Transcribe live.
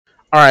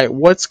Alright,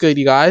 what's good,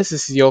 you guys?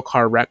 This is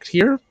Yokar Rect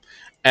here,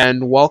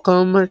 and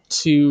welcome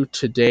to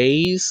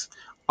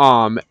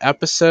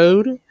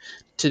episode.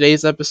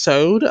 Today's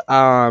episode,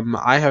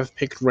 I have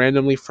picked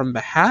randomly from the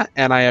hat,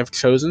 and I have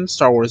chosen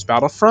Star Wars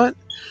Battlefront.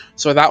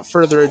 So without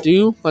further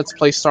ado, let's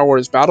play Star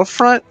Wars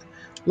Battlefront.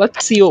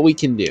 Let's see what we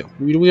can do.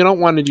 We don't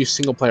want to do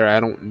single player. I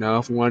don't know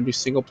if we want to do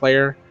single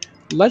player.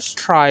 Let's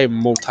try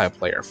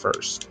multiplayer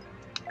first.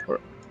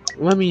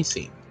 Let me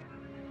see.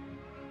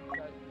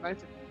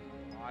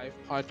 Live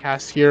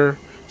podcast here,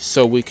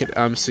 so we could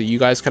so you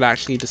guys could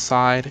actually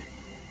decide.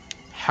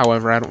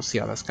 However, I don't see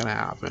how that's gonna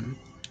happen.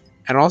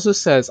 And it also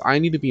says I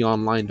need to be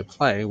online to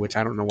play, which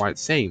I don't know why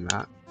it's saying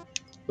that.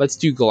 Let's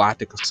do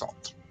Galactic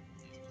Assault.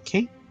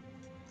 Okay.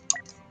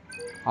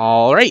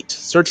 Alright,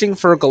 searching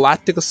for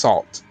Galactic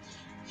Assault.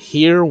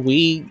 Here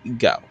we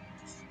go.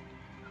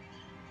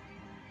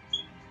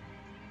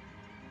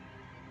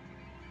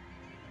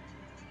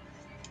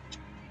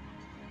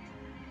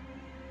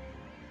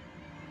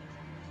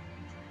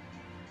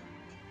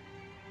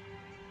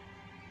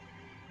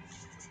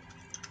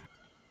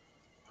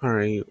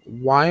 Alright,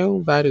 while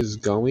that is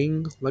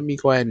going, let me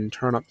go ahead and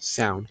turn up the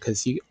sound,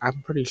 because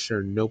I'm pretty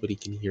sure nobody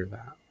can hear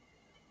that.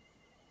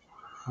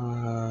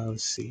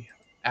 Let's see.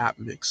 App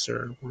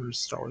Mixer. Where's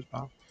Star Wars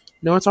Battle?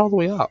 No, it's all the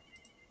way up.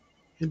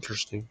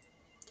 Interesting.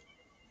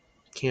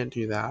 Can't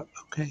do that.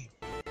 Okay.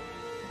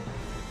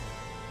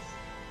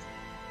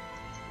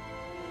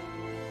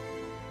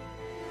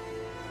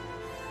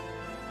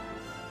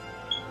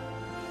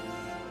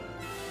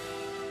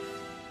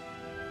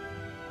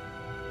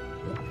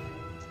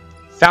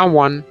 Found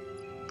one.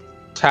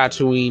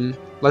 Tatooine.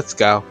 Let's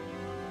go.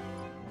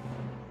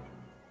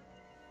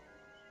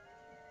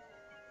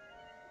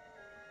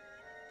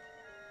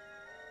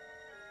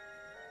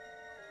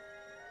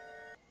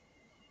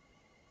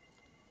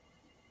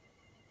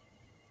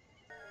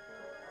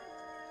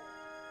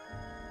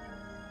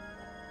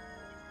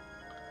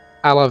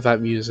 I love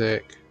that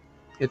music.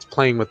 It's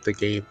playing with the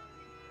game.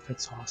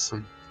 That's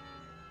awesome.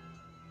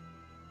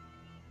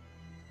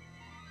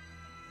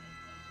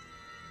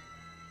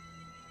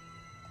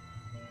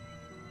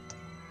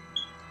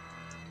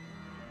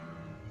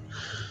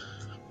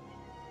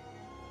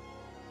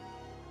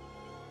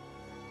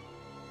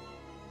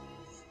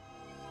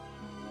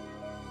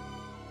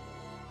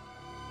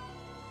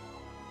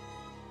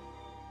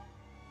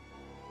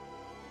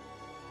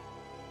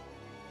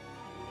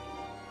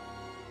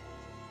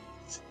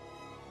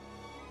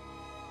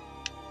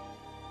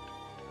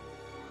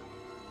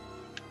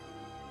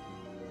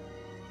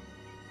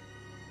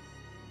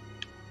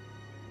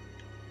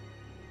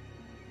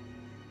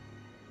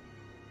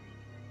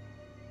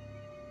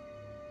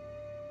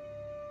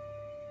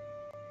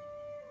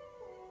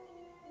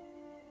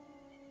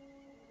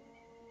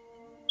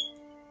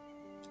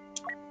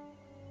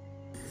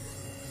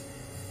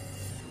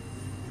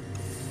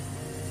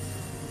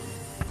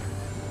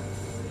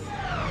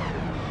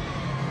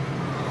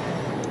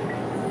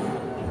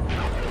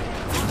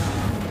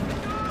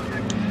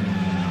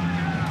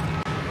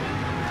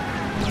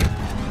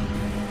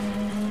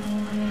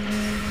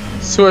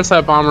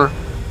 Suicide bomber.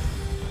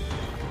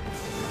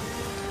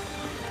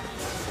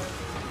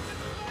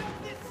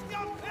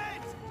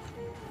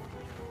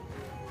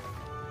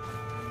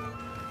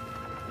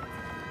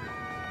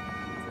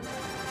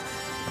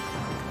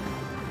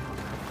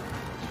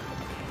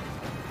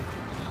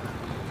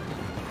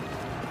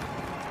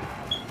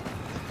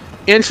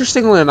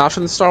 Interestingly enough,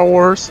 in Star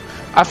Wars,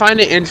 I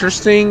find it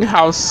interesting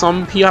how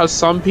some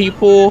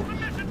people,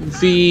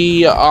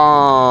 the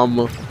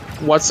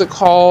what's it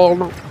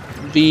called?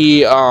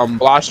 The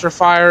blaster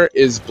fire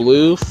is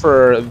blue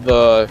for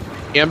the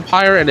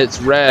Empire, and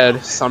it's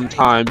red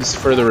sometimes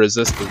for the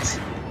Resistance.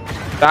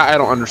 That I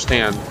don't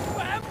understand.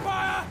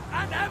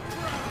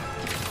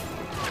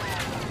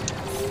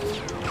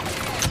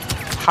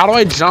 How do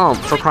I jump,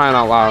 for crying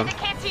out loud?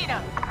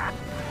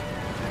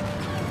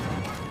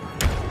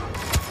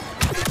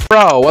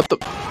 Bro, what the?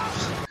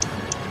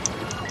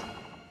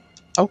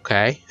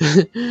 Okay.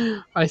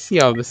 I see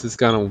how this is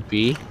gonna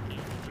be.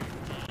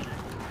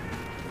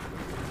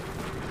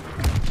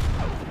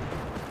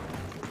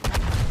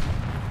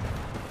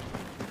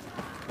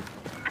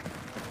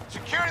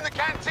 Securing the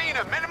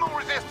cantina, minimal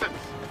resistance.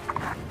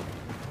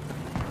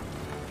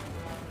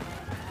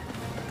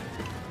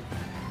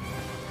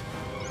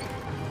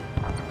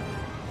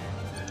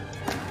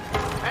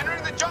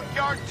 Entering the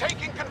junkyard,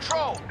 taking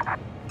control.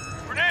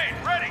 Grenade,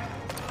 ready.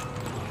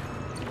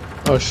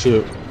 Oh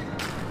shoot.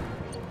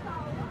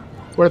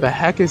 Where the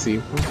heck is he?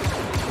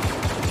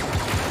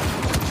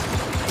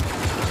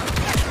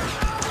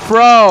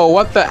 Bro,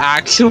 what the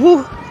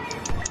actual?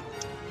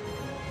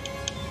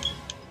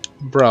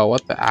 Bro,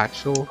 what the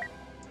actual?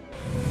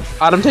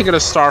 I'm taking a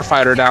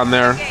starfighter down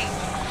there.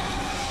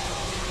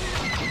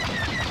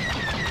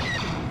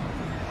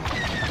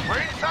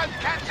 We're inside the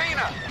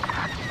cantina.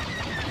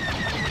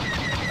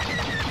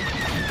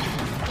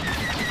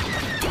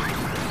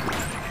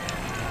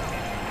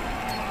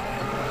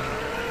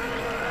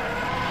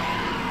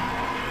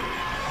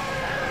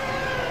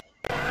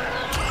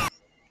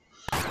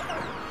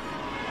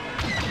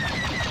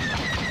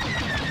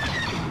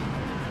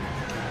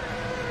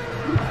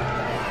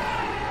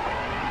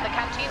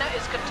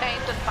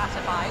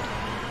 identified.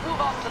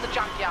 Move on to the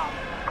junkyard.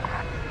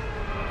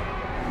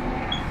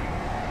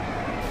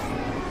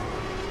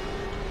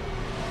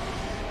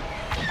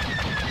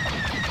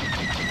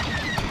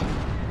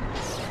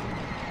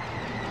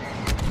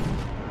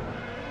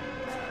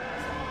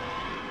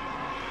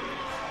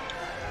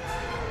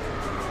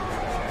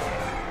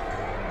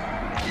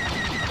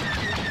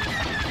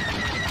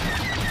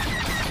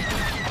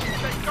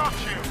 They got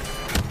you.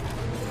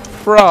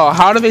 Bro,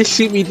 how did they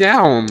shoot me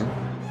down?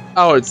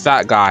 Oh, it's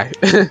that guy.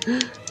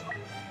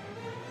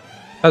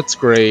 That's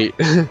great.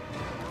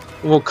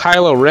 Well,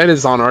 Kylo Ren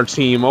is on our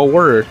team. Oh,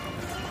 word.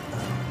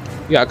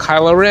 We got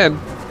Kylo Ren.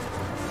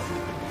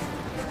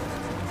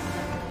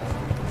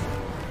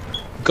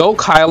 Go,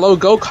 Kylo.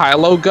 Go,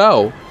 Kylo.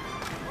 Go.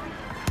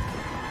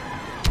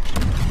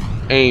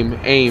 Aim,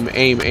 aim,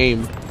 aim,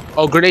 aim.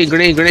 Oh, grenade,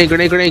 grenade, grenade,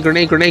 grenade, grenade,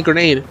 grenade, grenade,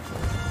 grenade.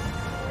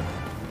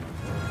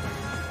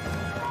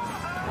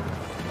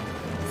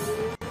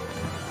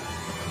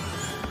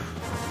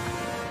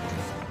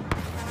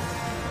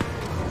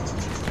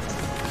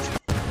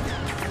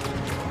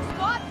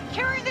 What?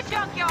 Carry the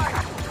junkyard!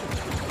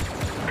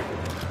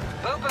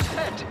 Boba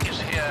Fett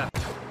is here.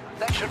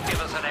 That should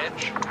give us an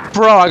edge.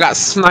 Bro, I got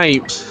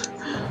sniped.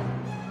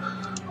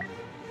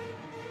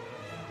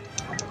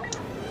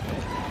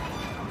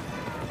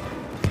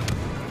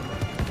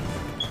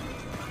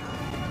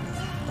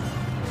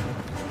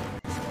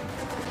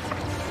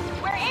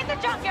 We're in the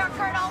junkyard,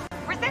 Colonel!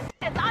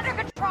 Resistance under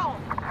control!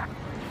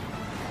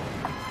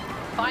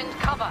 Find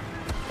cover.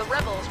 The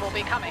rebels will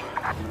be coming.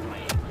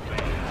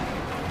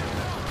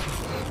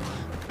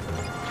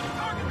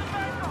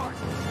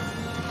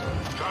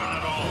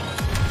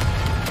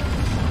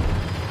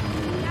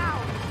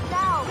 Now!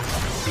 Now!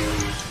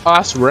 Oh,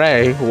 that's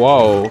Ray.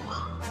 Whoa.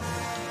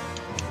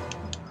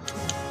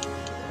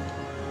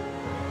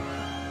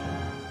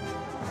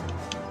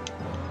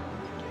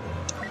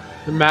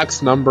 The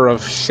max number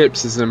of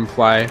ships is in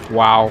play.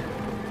 Wow.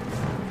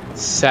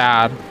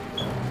 Sad.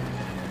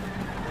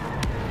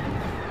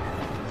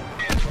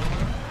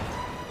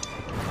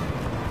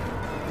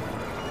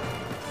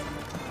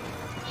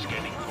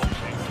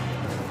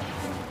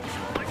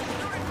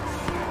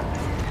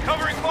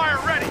 Covering fire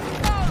ready.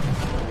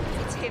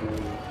 It's him.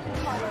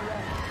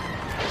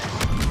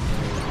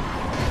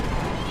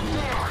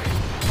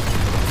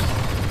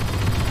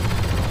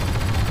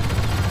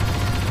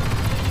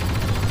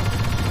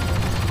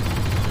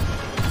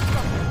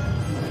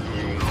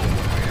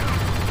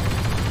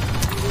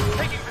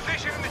 Taking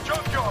position in the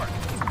junkyard.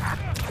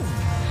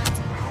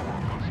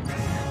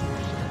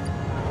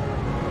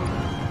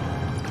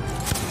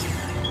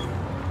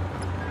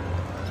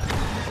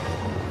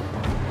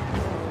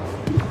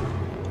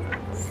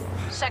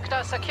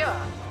 Sector secure.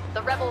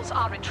 The rebels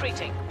are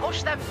retreating.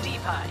 Push them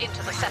deeper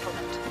into the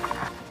settlement.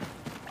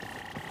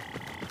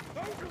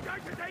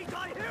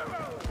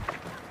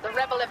 The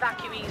rebel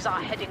evacuees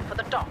are heading for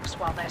the docks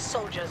while their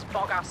soldiers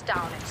bog us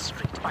down in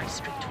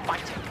street-by-street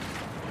fighting.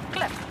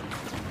 Clever.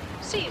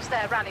 Seize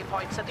their rally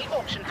points at the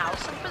auction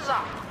house and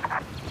bazaar.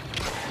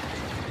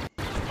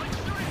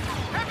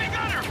 Heavy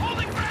gunner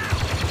holding ground.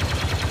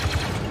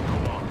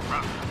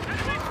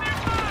 Enemies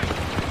nearby.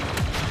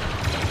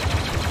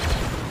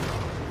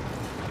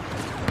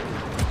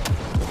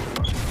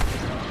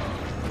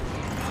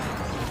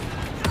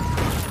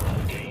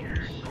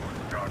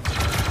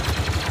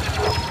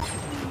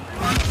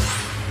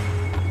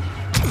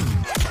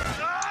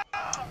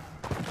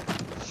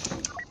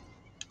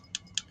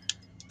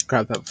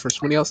 Grab that before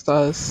somebody else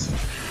does.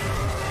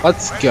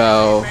 Let's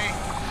go. I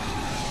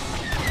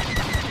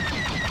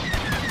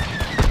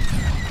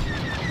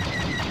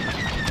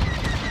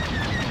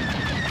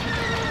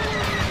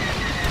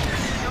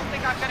don't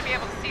think I'm going to be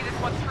able to see this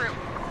one through.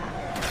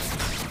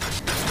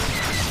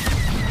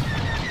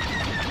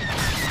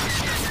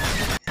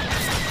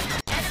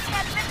 Enemy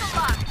has missile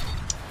lock.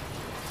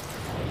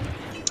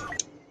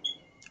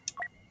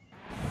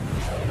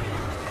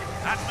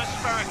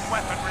 Atmospheric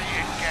weaponry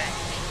engaged.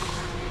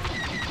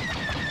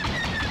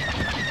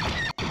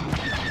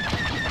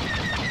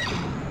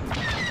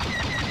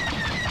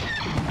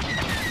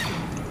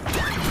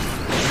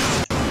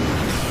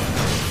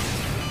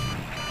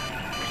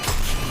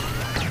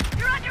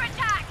 You're under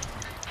attack!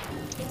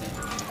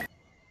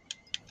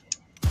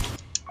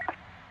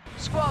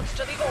 Squads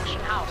to the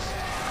auction house.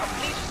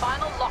 Complete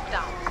final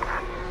lockdown.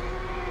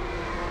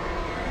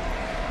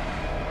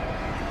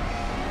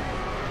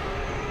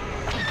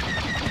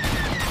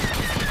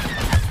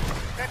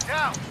 Get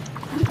down.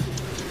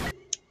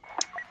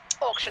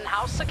 Auction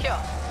house secure.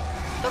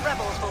 The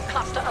rebels will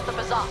cluster at the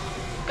bazaar.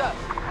 Go.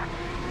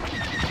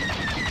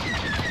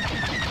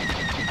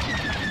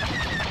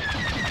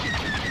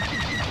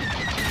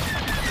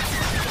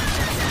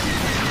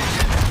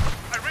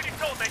 I already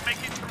told they'd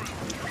make it through.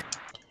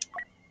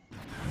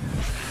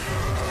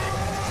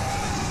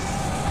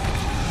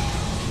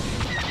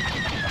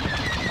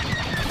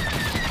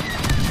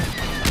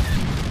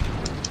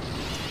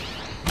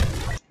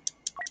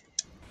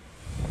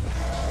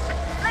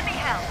 Let me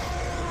help.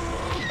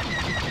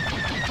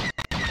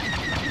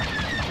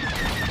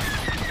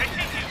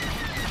 Continue.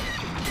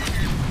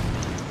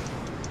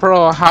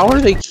 Bro, how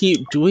are they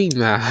keep doing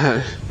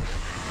that?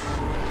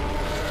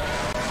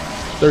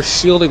 They're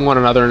shielding one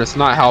another and it's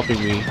not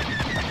helping me.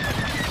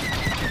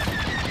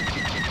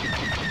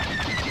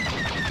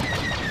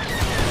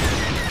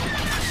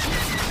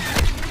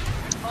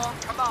 Oh,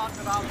 come on,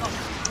 without look.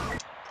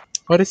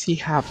 What does he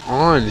have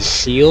on?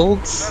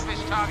 Shields?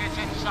 Surface targets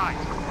in sight.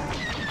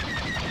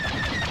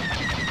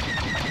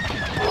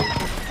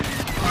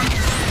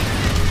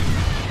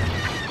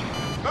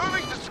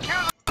 Moving to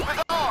secure the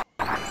bazaar.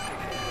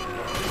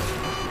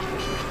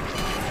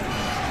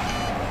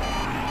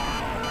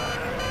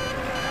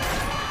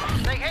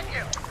 They hit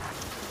you.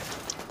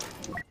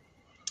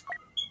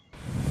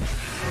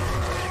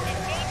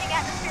 Engaging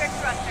atmospheric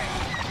thrusters.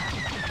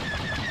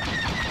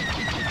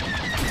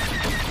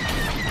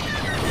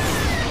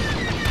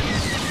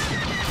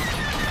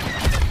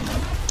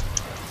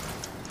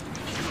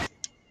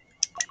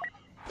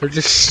 They're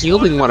just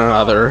shielding one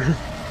another.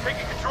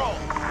 Taking control.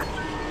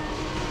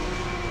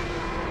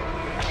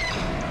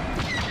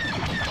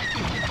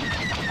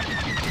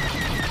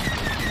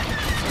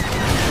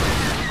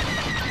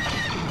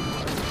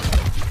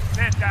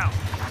 Stand down.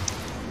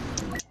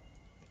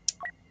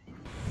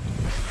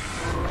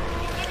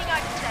 Beginning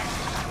our descent.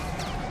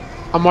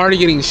 I'm already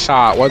getting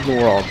shot. What in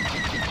the world?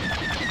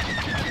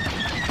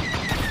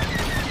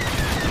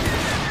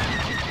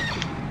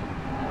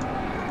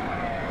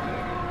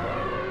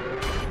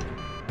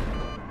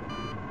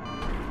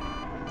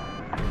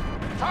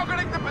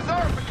 Targeting the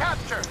bazaar for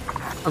capture.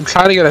 I'm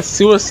trying to get a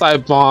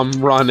suicide bomb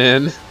run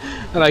in,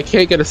 and I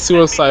can't get a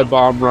suicide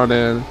bomb run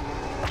in.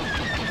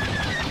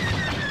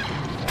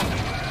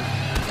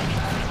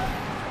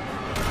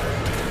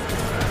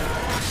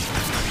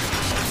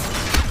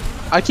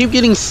 I keep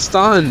getting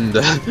stunned.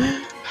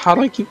 How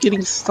do I keep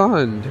getting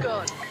stunned?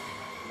 Good.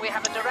 We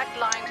have a direct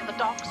line to the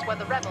docks where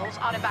the rebels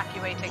are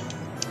evacuating.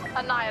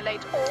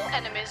 Annihilate all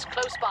enemies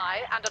close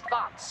by and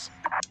advance.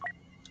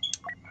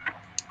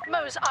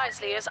 Mos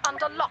Eisley is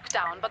under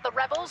lockdown, but the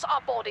rebels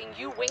are boarding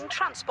U-wing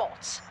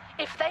transports.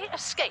 If they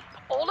escape,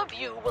 all of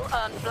you will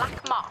earn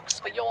black marks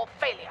for your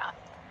failure.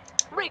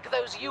 Rig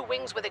those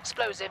U-wings with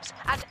explosives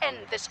and end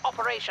this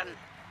operation.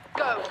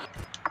 Go.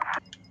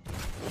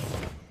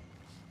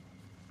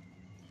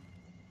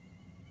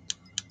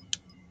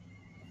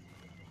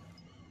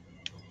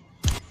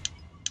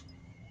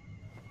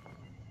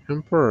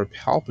 Emperor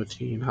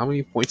Palpatine. How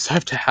many points do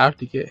I have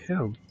to get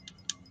him?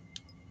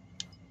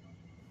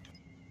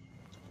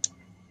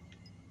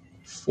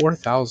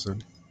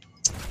 4,000.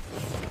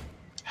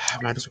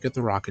 Might as well get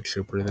the rocket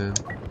trooper then.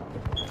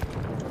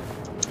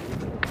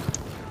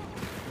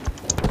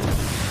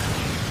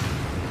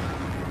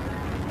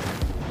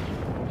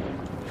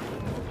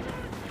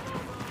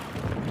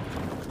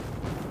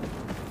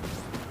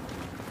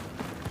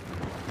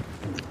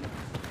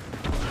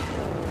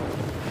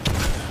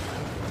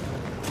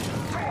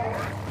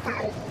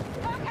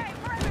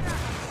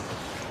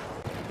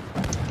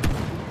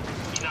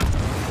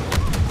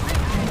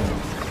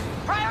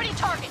 Priority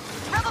target.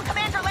 Rebel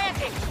commander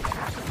landing.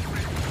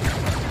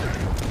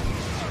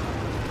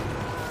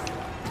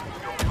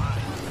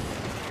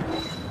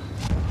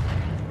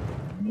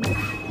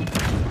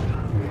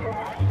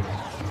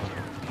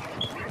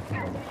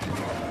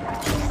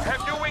 Have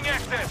new wing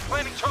access.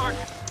 Planning charge.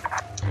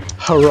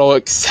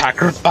 Heroic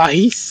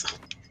sacrifice.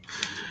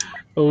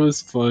 That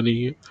was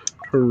funny.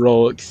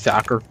 Heroic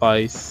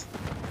sacrifice.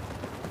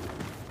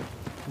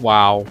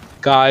 Wow.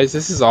 Guys,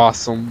 this is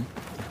awesome.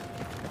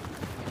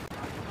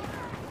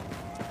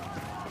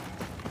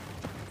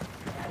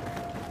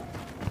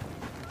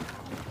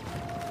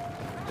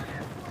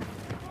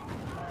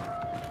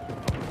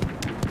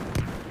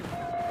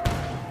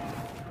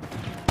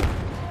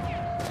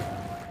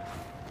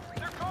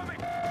 They're coming.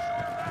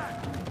 Short back.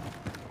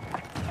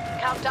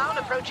 Countdown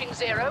approaching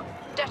 0.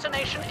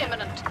 Detonation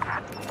imminent.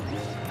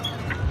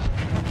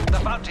 The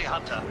bounty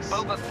hunter,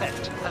 Boba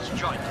Fett, has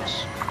joined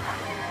us.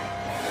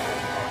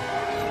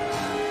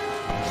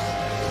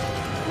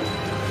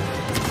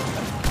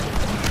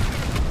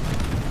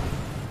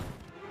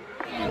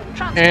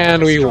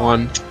 And we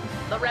won.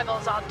 The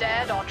rebels are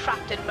dead or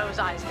trapped in Mos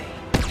Eisley.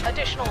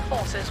 Additional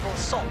forces will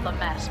sort the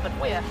mess, but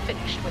we're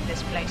finished with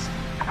this place.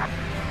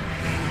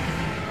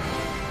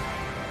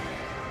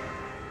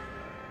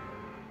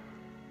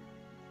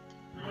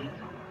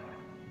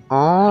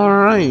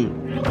 Alright.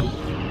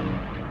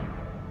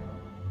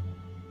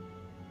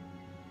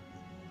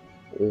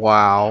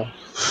 Wow.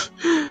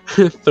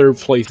 Third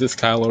place is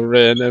Kylo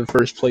Ren and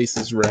first place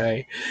is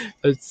Rey.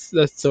 That's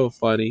so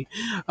funny.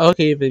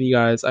 Okay then, you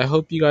guys, I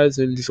hope you guys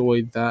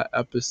enjoyed that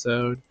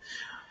episode.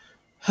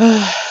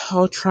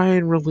 I'll try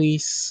and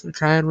release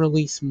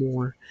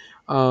more.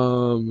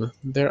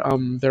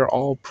 They're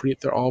all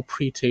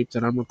pre-taped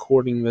and I'm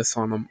recording this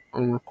on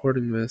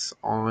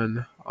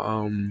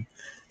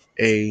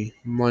a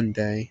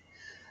Monday.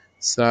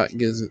 So that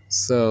gives it,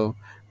 so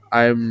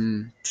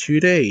I'm 2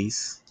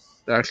 days,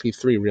 actually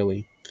 3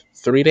 really,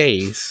 3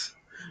 days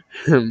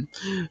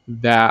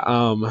that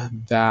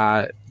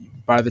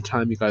by the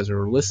time you guys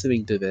are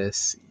listening to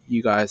this,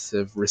 you guys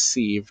have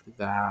received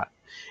that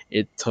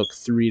it took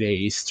 3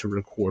 days to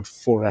record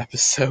 4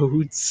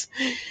 episodes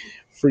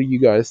for you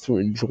guys to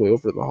enjoy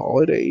over the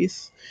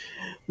holidays.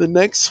 The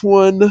next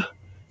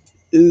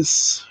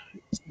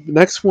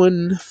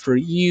one for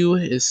you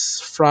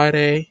is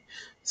Friday,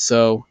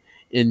 so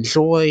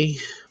enjoy.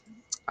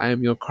 I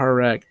am your car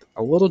wrecked,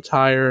 a little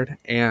tired,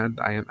 and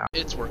I am out.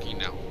 It's working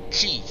now.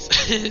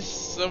 Jeez.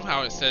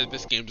 Somehow it said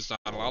this game does not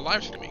allow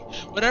live streaming.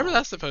 Whatever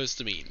that's supposed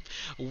to mean.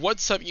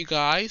 What's up, you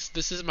guys?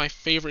 This is my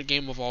favorite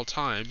game of all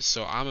time,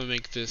 so I'm gonna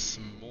make this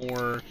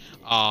more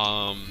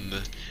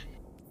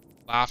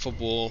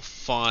laughable,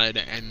 fun,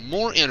 and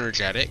more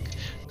energetic.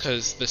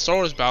 Because the Star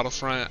Wars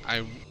Battlefront,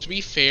 to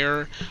be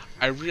fair,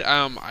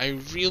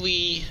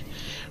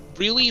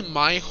 really,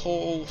 my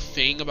whole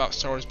thing about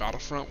Star Wars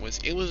Battlefront was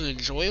it was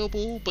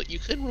enjoyable, but you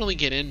couldn't really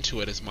get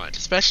into it as much,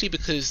 especially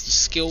because the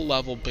skill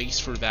level base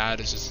for that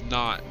is just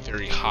not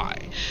very high.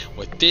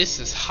 What this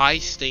is high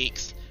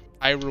stakes,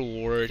 high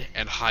reward,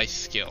 and high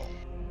skill.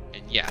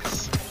 And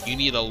yes, you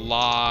need a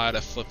lot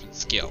of flipping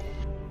skill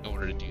in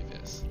order to do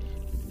this.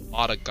 A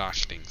lot of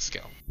gosh dang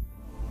skill.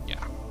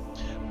 Yeah.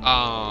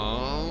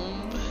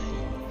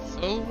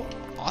 So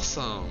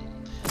awesome.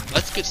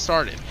 Let's get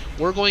started.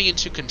 We're going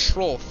into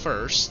control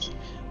first.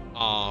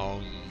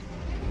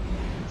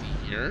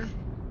 Here.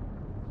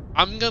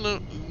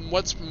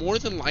 What's more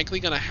than likely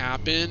gonna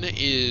happen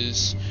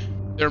is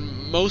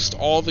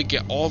all the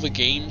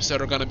games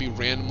that are gonna be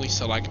randomly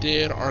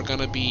selected are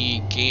gonna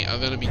be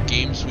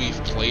games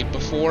we've played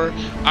before.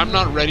 I'm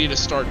not ready to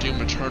start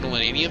Doom Eternal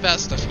and any of that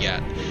stuff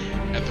yet.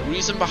 And the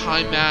reason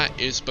behind that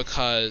is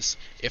because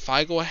if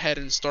I go ahead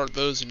and start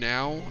those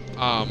now,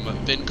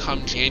 then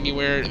come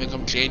January,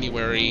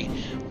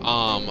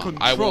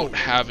 I won't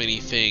have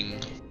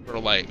anything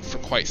for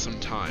quite some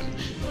time.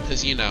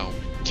 Because, you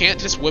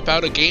can't just whip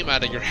out a game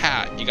out of your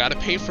hat. You gotta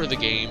pay for the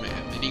game,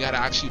 and then you gotta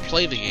actually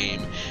play the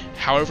game.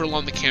 However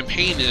long the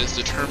campaign is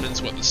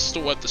determines what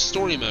the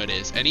story mode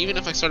is. And even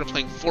if I started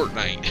playing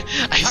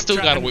Fortnite, I still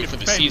gotta wait for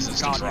the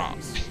seasons to drop.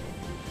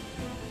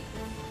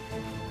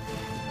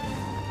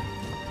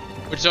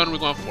 Which zone are we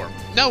going for?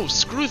 No,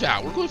 screw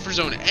that. We're going for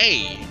zone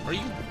A. Are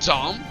you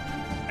dumb?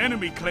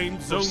 Enemy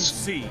claimed zone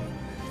C.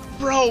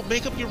 Bro,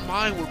 make up your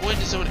mind. We're going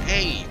to zone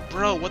A.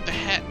 Bro, what the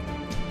heck?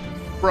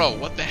 Bro,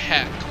 what the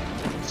heck?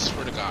 I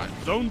swear to God.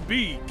 Zone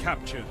B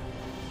captured.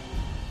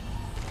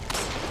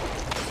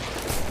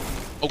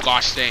 Oh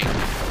gosh dang.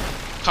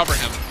 Cover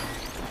him.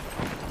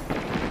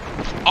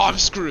 Oh, I'm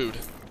screwed.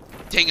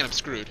 Dang it, I'm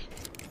screwed.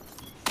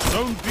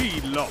 Zone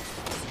B lost.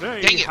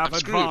 They Dang it, have I'm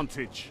screwed.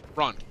 advantage.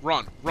 Run,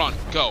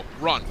 go,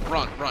 run.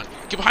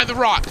 Get behind the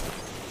rock.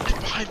 Get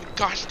behind the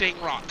gosh dang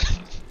rock.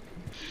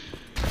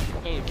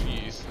 Oh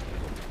jeez.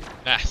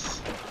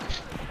 Mess.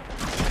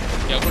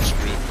 Yeah, we're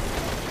screwed.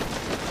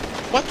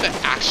 What the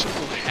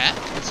actual heck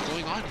is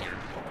going on here?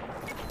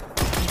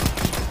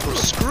 Bro,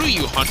 screw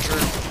you, Hunter.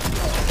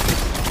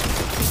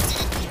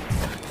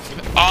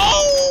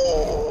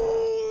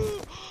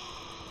 Oh!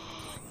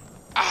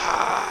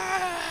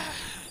 Ah!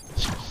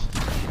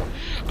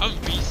 I'm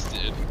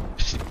beasted.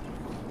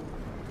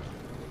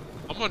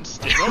 I'm on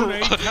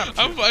steroids.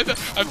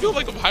 I feel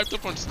like I'm hyped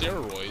up on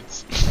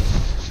steroids.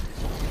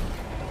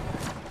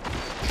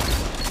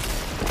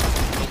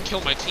 Don't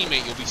kill my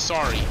teammate, you'll be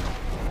sorry.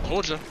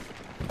 Told ya.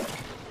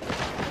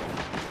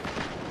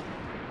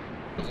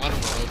 Don't let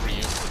him run over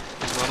you.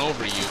 He'll run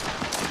over you.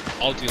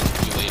 I'll deal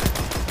with you later.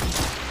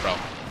 Bro.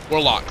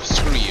 Warlock,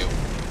 screw you.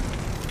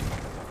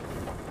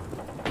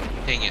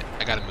 Dang it,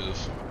 I gotta move.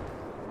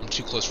 I'm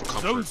too close for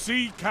comfort. Zone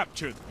C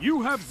captured.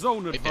 You have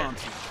zone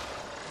advantage.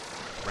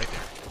 Right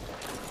there.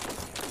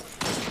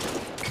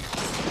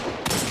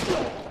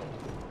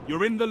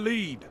 You're in the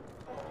lead.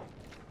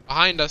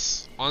 Behind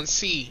us, on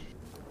C.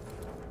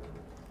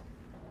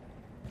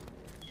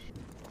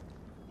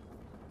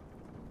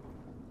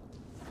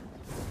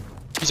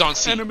 He's on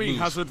C. Enemy Move.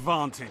 has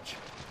advantage.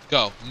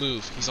 Go,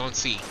 move. He's on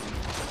C.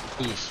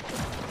 Move.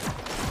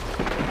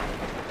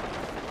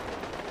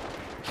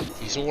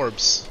 These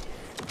orbs.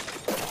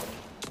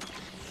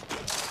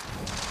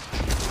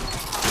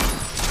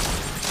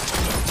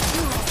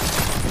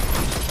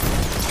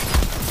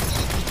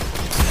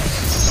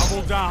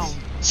 Double down.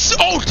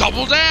 Oh,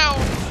 double down!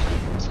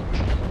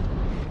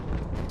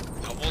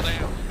 Double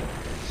down.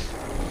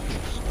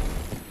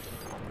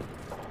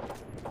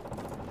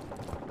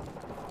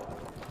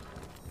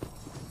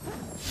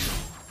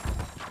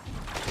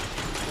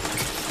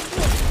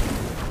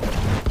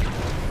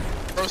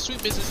 Bro,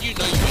 sweet business, you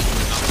know you ain't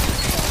doing nothing.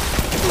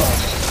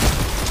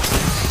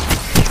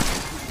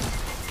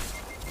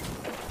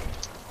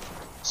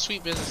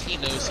 Sweet business, he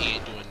knows he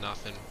ain't doing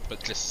nothing,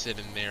 but just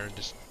sitting there and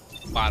just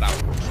flat out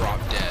drop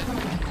dead.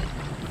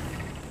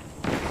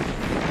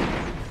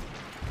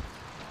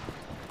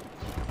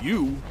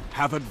 You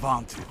have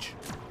advantage.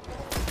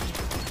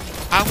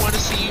 I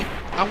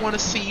wanna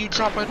see you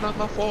drop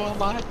another foil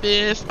like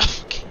this.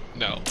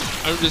 No,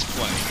 I'm just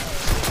playing.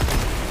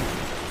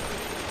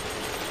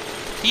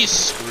 He's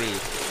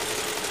screwed.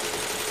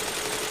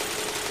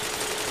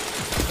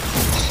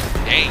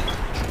 Dang.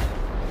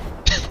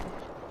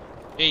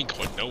 He ain't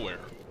going nowhere.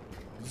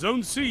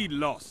 Zone C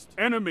lost.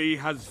 Enemy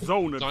has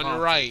zone It's advantage. on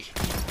your right.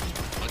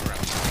 On your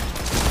right.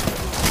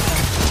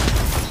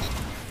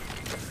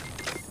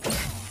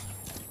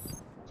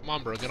 Come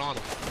on, bro. Get on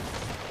him.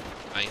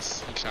 Nice.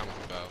 He shot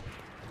with a bow.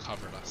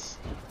 Covered us.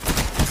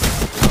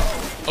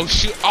 Oh,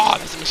 shoot. Oh,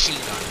 there's a machine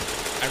gun.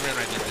 I ran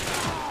right into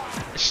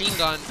that. Machine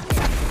gun.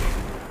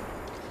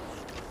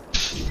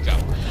 Go.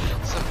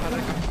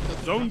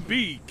 Zone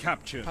B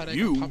captured.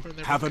 You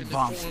have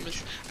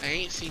advantage. I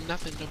ain't seen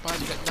nothing.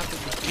 Nobody got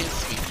nothing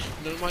against me.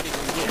 Nobody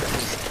can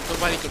witness.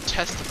 Nobody can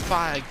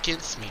testify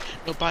against me.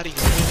 Nobody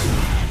can with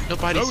me.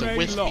 Nobody's Zone A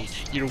with me.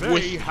 lost. You're They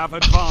with me. have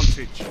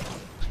advantage.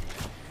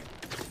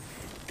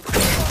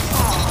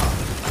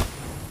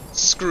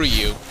 Screw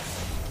you.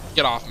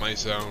 Get off my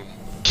zone.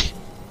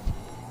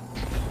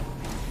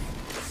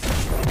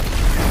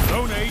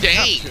 Zone A Dang.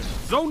 captured.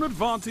 Zone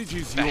advantage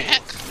is The yours.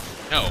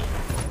 heck? No.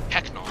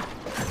 Heck no.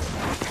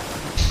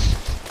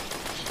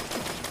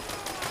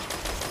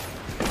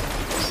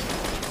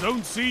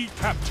 Zone C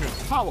captured.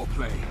 Power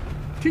play.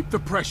 Keep the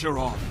pressure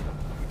on.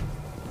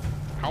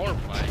 Power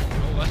play.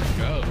 Oh, let's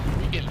go.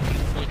 We get 8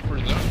 points per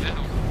zone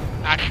now.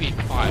 Actually,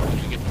 it's 5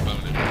 because we get the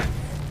bonus.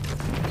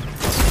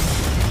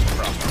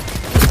 Bro.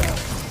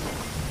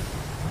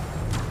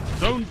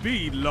 Zone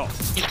B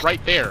lost. He's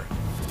right there.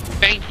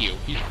 Thank you.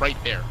 He's right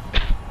there.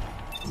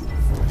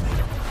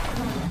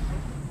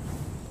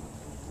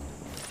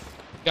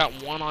 Got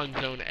one on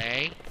zone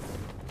A.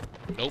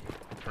 Nope.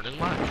 Turning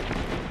left.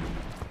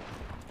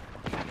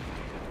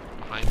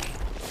 Behind me.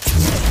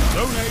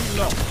 Zone A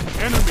lost.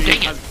 Enemy Dang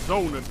it. has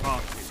zone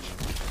advantage.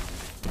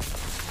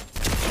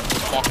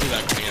 Walk through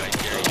that grenade, I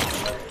dare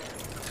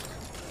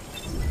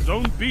you.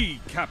 Zone B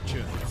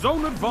captured.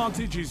 Zone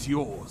advantage is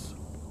yours.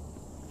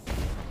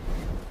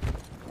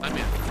 I'm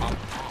in. Pop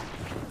off.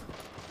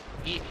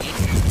 He's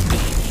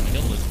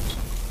killing.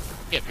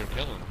 Yeah, if you're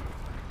killing.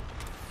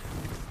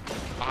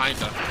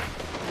 Behind us.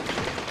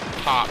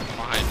 Top,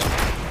 behind us.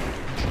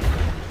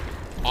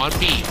 On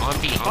B, on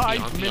B, on B,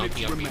 5 on B, on minutes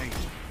B, on B. remain.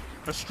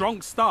 A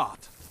strong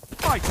start.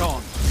 Fight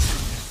on.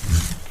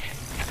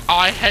 Oh,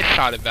 I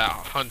headshotted that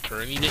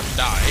hunter and he didn't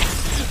die.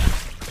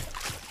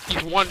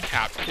 He's one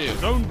tap too.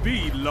 Zone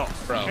B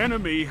lost. Bro.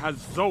 Enemy has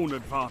zone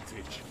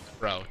advantage.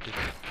 Bro,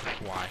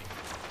 that's why.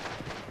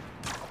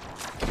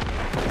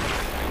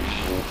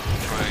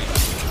 Trying.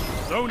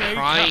 Zone A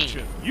Trying.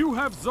 captured. You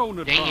have zone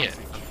Dang advantage. it,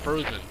 I'm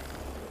frozen.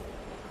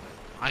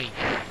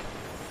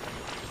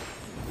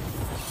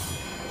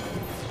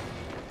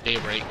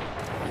 Daybreak.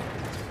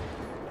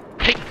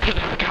 Take to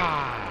the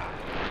sky!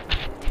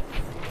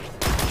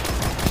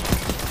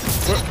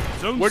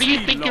 Zone Where do you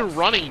C think you're lost.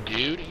 running,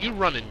 dude? You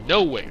running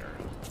nowhere.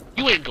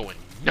 You ain't going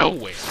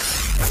nowhere.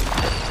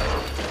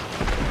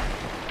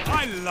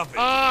 I love it.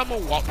 I'm a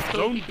walk to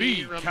Zone the B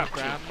beer, I'ma captured.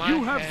 grab my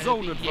You have head,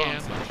 zone yeah,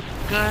 advantage.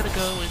 Gotta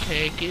go and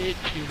take it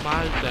to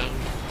my zone.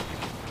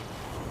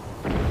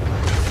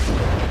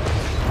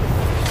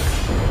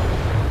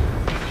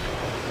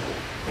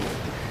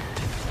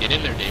 Get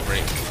in there,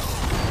 Daybreak.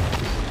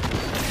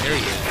 There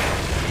he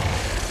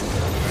is.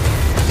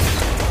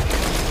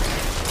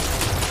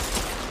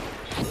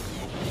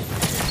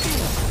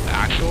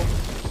 Actual?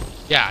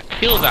 Yeah,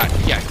 kill that.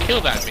 Yeah,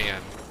 kill that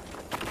man.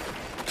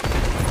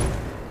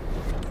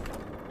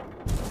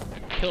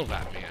 Kill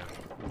that man.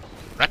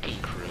 Wrecking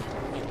crew.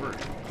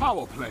 First.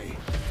 Power play.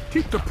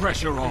 Keep the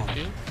pressure on.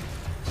 Two.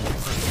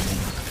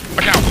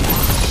 Watch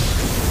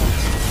out!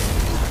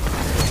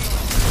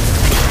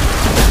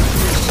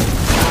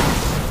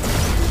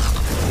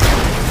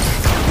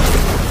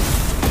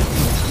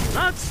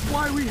 That's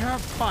why we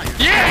have fire.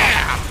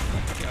 Yeah!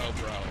 Let's go,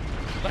 bro.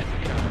 Let's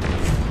go.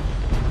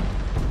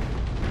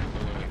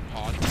 Wait,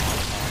 pause.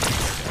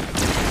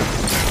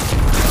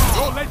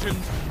 Your legend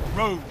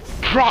rose.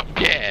 Drop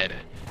dead!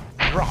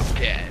 Drop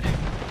dead.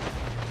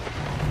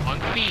 On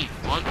feet,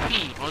 on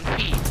feet, on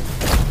feet.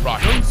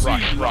 Rush, Don't see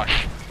rush, you.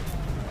 rush.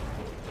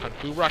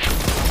 Who rush?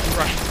 Who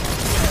rush?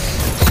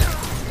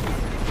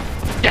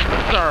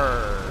 Yes,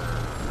 sir!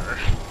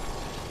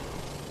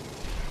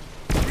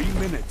 3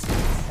 minutes.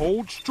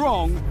 Hold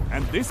strong,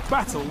 and this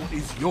battle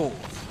is yours.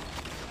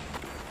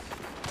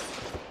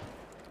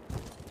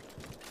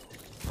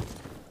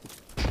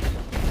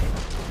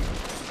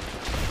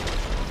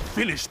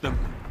 Finish them.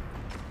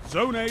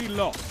 Zone A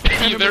lost.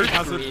 Enemy They're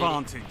has screwed.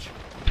 advantage.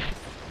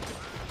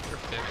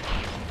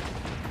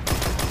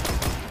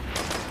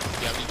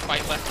 You have any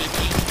fight left in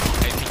me?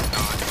 I think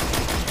not.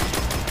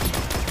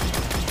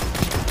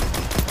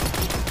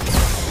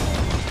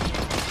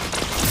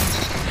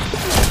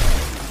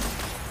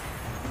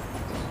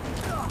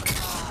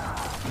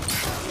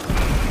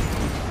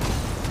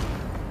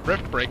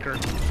 Rift Breaker.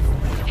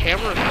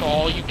 Hammer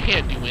Assault, you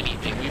can't do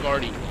anything. We've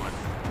already won.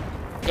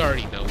 We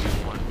already know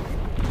we won.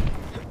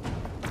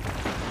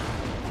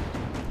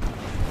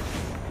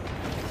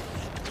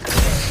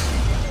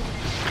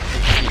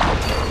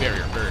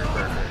 Barrier, barrier,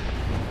 barrier.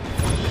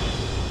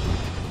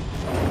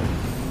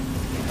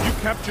 You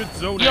captured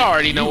Zone A. You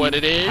already know You what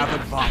it is. have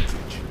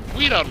advantage.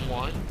 We done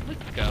won.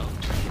 Let's go.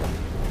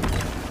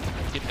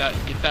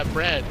 Get that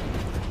bread.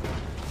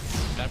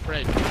 that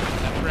bread.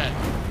 That bread.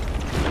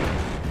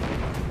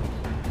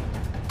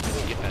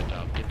 Get that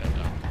dog. Get that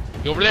dog.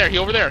 He over there. He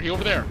over there. He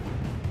over there.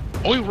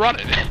 Oh, he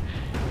running.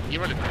 He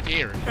running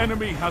scared.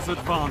 Enemy has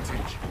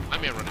advantage. I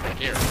man running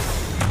scared.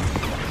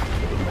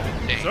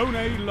 Dang. Zone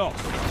A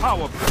lost.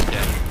 Power play.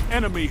 Dead.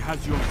 Enemy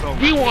has your zone.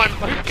 We won.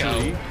 Let's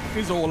Victory go.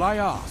 is all I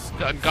ask.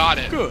 Done got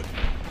it. Good.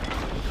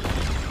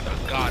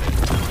 Done got it.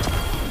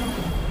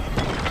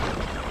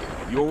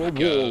 You're a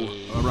Go.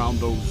 wall around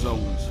those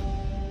zones.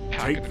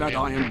 Pack Take it that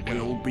down. iron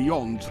will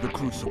beyond the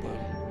crucible.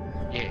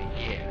 Yeah,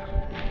 yeah.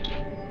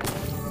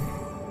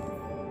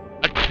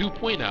 A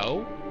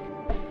 2.0?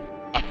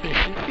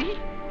 Efficiency?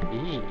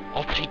 Ooh,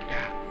 I'll take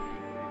that.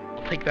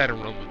 I'll take that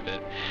and run with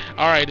it.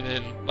 Alright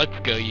then, let's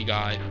go you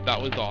guys.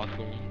 That was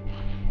awesome.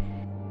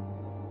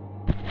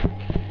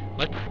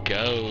 Let's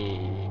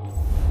go.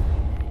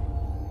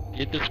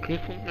 Did this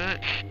crucible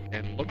match,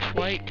 and looks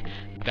like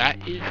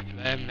that is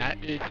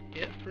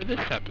it for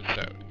this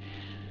episode.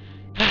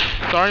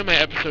 Sorry my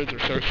episodes are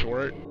so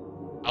short.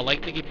 I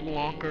like to keep them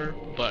longer,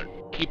 but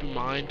keep in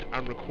mind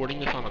I'm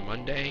recording this on a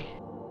Monday,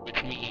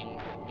 which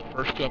means the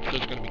first 2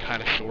 episodes are going to be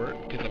kind of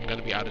short because I'm going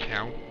to be out of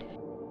town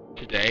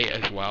today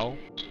as well.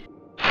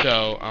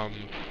 So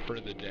for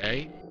the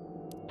day.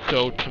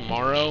 So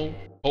tomorrow,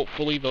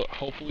 hopefully they'll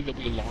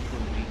be longer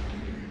length.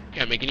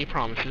 Can't make any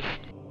promises.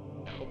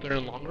 I hope they're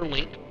longer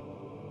length.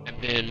 And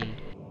then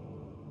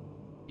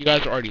you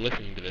guys are already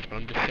listening to this, but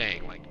I'm just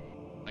saying, like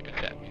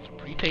I said, these are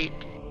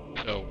pre-taped,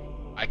 so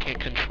I can't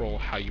control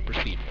how you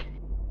perceive them.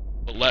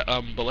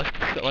 But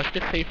let's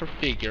just say for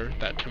figure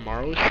that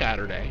tomorrow is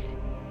Saturday.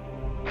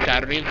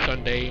 Saturday and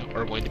Sunday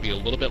are going to be a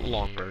little bit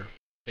longer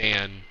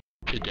than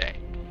today.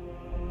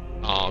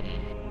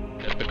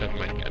 Just because of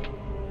my schedule.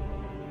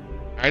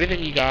 Alrighty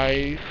then, you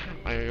guys,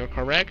 you're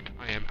correct.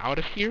 I am out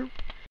of here.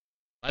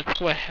 Let's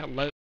go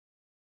ahead.